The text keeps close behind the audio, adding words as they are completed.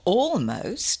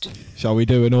Almost. Shall we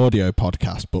do an audio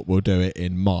podcast, but we'll do it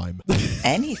in mime?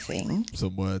 Anything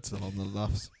Some words along the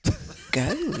laughs.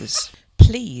 goes.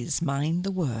 Please mind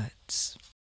the words.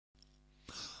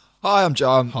 Hi, I'm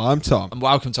John. Hi, I'm Tom. And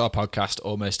welcome to our podcast,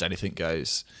 Almost Anything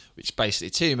Goes, which is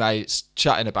basically two mates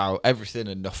chatting about everything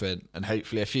and nothing, and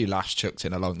hopefully a few laughs chucked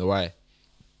in along the way.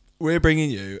 We're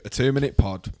bringing you a 2-minute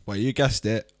pod where you guessed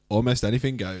it, almost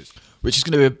anything goes. Which is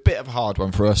going to be a bit of a hard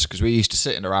one for us because we're used to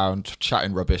sitting around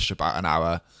chatting rubbish for about an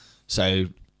hour. So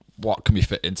what can we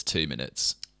fit into 2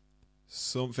 minutes?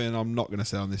 Something I'm not going to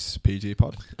say on this PG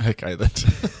pod, Okay then.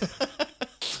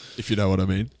 if you know what I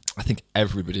mean. I think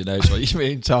everybody knows what you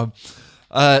mean, Tom.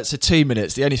 So 2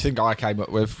 minutes. The only thing I came up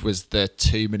with was the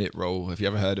 2-minute rule. Have you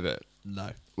ever heard of it? No.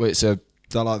 Well, it's a Is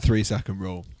that like 3-second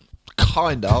rule?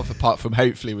 kind of, apart from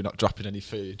hopefully we're not dropping any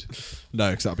food. No,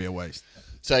 because that'd be a waste.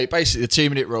 So basically the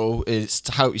 2-minute rule is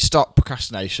to help you stop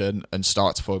procrastination and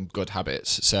start to form good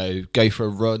habits. So go for a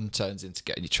run turns into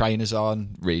getting your trainers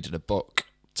on, reading a book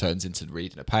turns into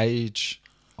reading a page.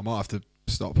 I might have to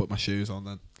start putting my shoes on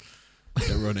then.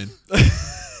 Get running.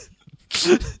 That's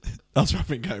where I've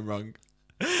been going wrong.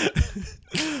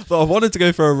 So I wanted to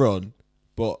go for a run,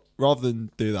 but rather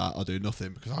than do that, I'll do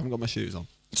nothing because I haven't got my shoes on.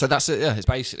 So that's it, yeah. It's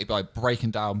basically by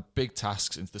breaking down big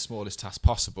tasks into the smallest task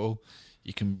possible,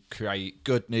 you can create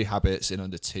good new habits in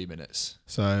under 2 minutes.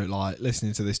 So, like,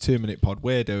 listening to this 2-minute pod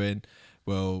we're doing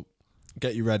will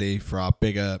get you ready for our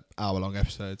bigger hour-long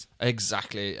episodes.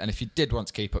 Exactly. And if you did want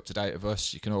to keep up to date with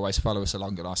us, you can always follow us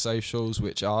along on our socials,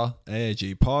 which are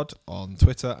AAG Pod on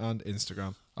Twitter and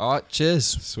Instagram. all right. Cheers.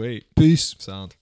 Sweet. Peace. Sound.